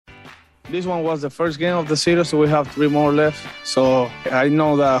This one was the first game of the series, so we have 3 more left. So I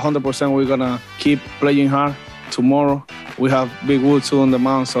know that 100% we're going to keep playing hard. Tomorrow we have Big Wood too on the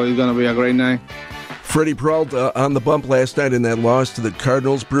mound, so it's going to be a great night. Freddie Peralta on the bump last night in that loss to the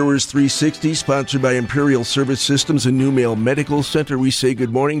Cardinals. Brewers 360, sponsored by Imperial Service Systems and New Mail Medical Center. We say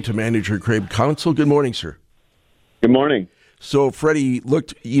good morning to manager Craig Counsell. Good morning, sir. Good morning. So Freddie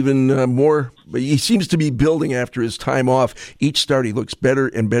looked even more, but he seems to be building after his time off. Each start he looks better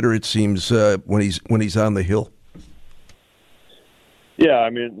and better, it seems, when he's on the hill. Yeah,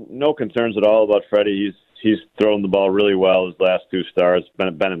 I mean, no concerns at all about Freddie. He's thrown the ball really well his last 2 starts,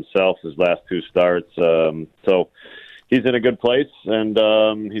 been himself his last 2 starts. So he's in a good place,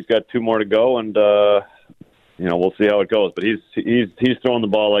 and he's got 2 more to go, and we'll see how it goes. But he's throwing the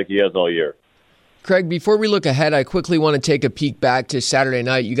ball like he has all year. Craig, before we look ahead, I quickly want to take a peek back to Saturday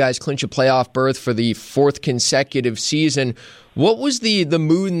night. You guys clinch a playoff berth for the 4th consecutive season. What was the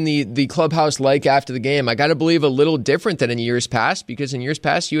mood in the clubhouse like after the game? I got to believe a little different than in years past, because in years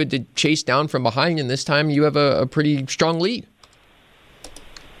past you had to chase down from behind, and this time you have a pretty strong lead.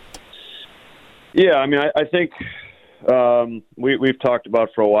 Yeah, I mean, I think we've talked about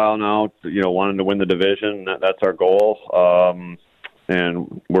for a while now, wanting to win the division. That's our goal,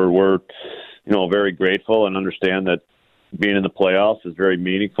 and we're very grateful and understand that being in the playoffs is very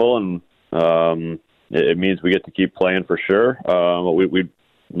meaningful, and it means we get to keep playing for sure. We're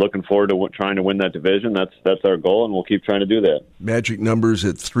looking forward to trying to win that division. That's our goal, and we'll keep trying to do that. Magic numbers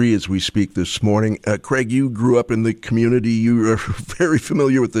at 3 as we speak this morning. Craig, you grew up in the community. You are very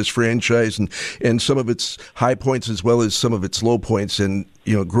familiar with this franchise and some of its high points as well as some of its low points. And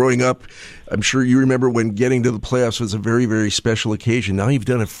growing up, I'm sure you remember when getting to the playoffs was a very, very special occasion. Now you've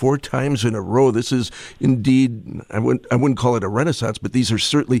done it 4 times in a row. This is indeed, I wouldn't call it a renaissance, but these are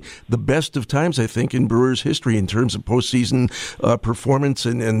certainly the best of times, I think, in Brewers history in terms of postseason performance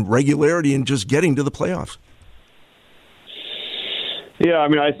and regularity and just getting to the playoffs. Yeah, I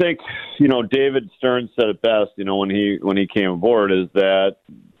mean, I think, David Stern said it best, when he came aboard, is that,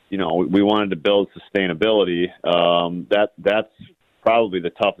 we wanted to build sustainability. That's probably the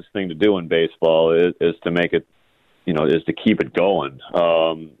toughest thing to do in baseball is to make it, is to keep it going.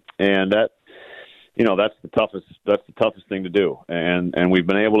 And that, that's the toughest thing to do. And we've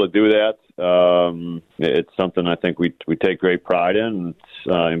been able to do that. It's something I think we take great pride in.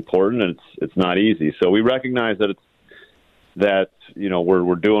 It's important, and it's not easy. So we recognize that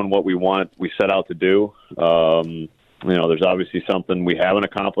we're doing what we set out to do. There's obviously something we haven't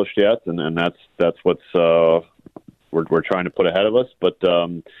accomplished yet, and that's what's we're trying to put ahead of us. But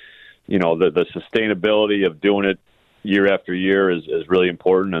the sustainability of doing it year after year is really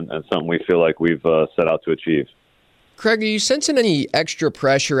important, and something we feel like we've set out to achieve. Craig, are you sensing any extra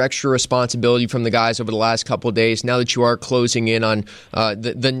pressure, extra responsibility from the guys over the last couple of days now that you are closing in on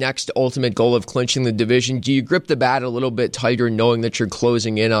the next ultimate goal of clinching the division? Do you grip the bat a little bit tighter knowing that you're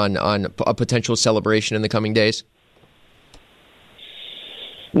closing in on a potential celebration in the coming days?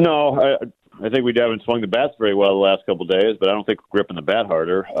 No, I think we haven't swung the bats very well the last couple of days, but I don't think we're gripping the bat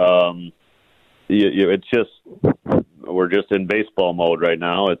harder. It's just we're just in baseball mode right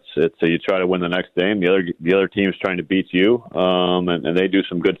now. It's you try to win the next game. The other team's trying to beat you, and they do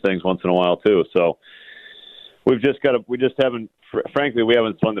some good things once in a while too. So we just haven't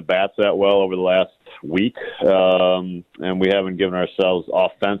swung the bats that well over the last week, and we haven't given ourselves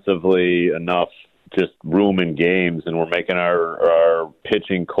offensively enough just room in games, and we're making our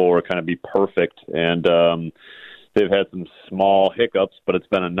pitching core kind of be perfect. And they've had some small hiccups, but it's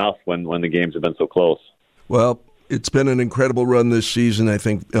been enough when the games have been so close. Well, it's been an incredible run this season. I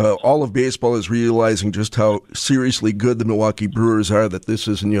think all of baseball is realizing just how seriously good the Milwaukee Brewers are, that this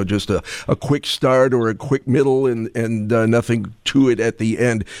isn't just a quick start or a quick middle and nothing to it at the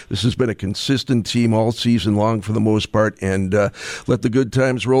end. This has been a consistent team all season long for the most part, and let the good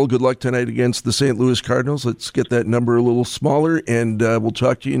times roll. Good luck tonight against the St. Louis Cardinals. Let's get that number a little smaller, and we'll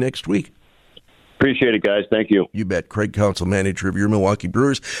talk to you next week. Appreciate it, guys. Thank you. You bet. Craig Counsell, manager of your Milwaukee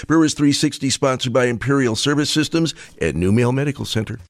Brewers. Brewers 360, sponsored by Imperial Service Systems and New Mail Medical Center.